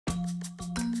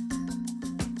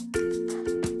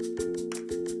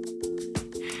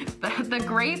the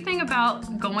great thing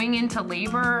about going into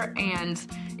labor and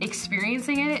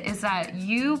experiencing it is that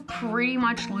you pretty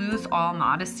much lose all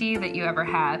modesty that you ever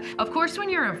had. Of course, when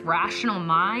you're of rational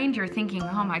mind, you're thinking,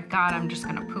 oh my God, I'm just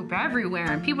gonna poop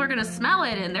everywhere and people are gonna smell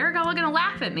it and they're all gonna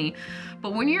laugh at me.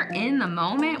 But when you're in the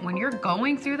moment, when you're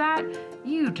going through that,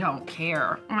 you don't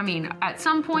care. I mean, at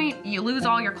some point, you lose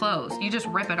all your clothes. You just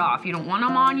rip it off. You don't want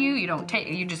them on you. You don't take.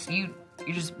 You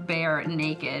just bare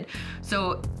naked.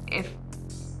 So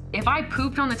if I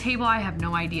pooped on the table, I have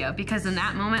no idea, because in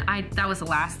that moment, that was the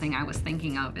last thing I was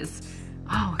thinking of is,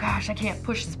 oh gosh, I can't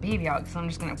push this baby out because I'm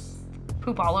just gonna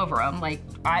poop all over him. Like,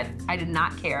 I did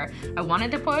not care. I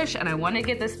wanted to push and I wanted to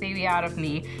get this baby out of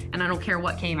me, and I don't care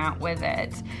what came out with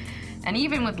it. And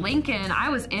even with Lincoln, I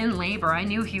was in labor. I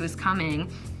knew he was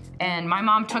coming. And my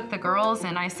mom took the girls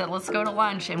and I said, let's go to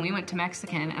lunch. And we went to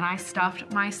Mexican and I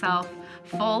stuffed myself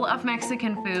full of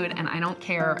Mexican food. And I don't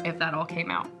care if that all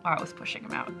came out while I was pushing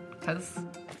him out, because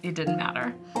it didn't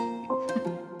matter.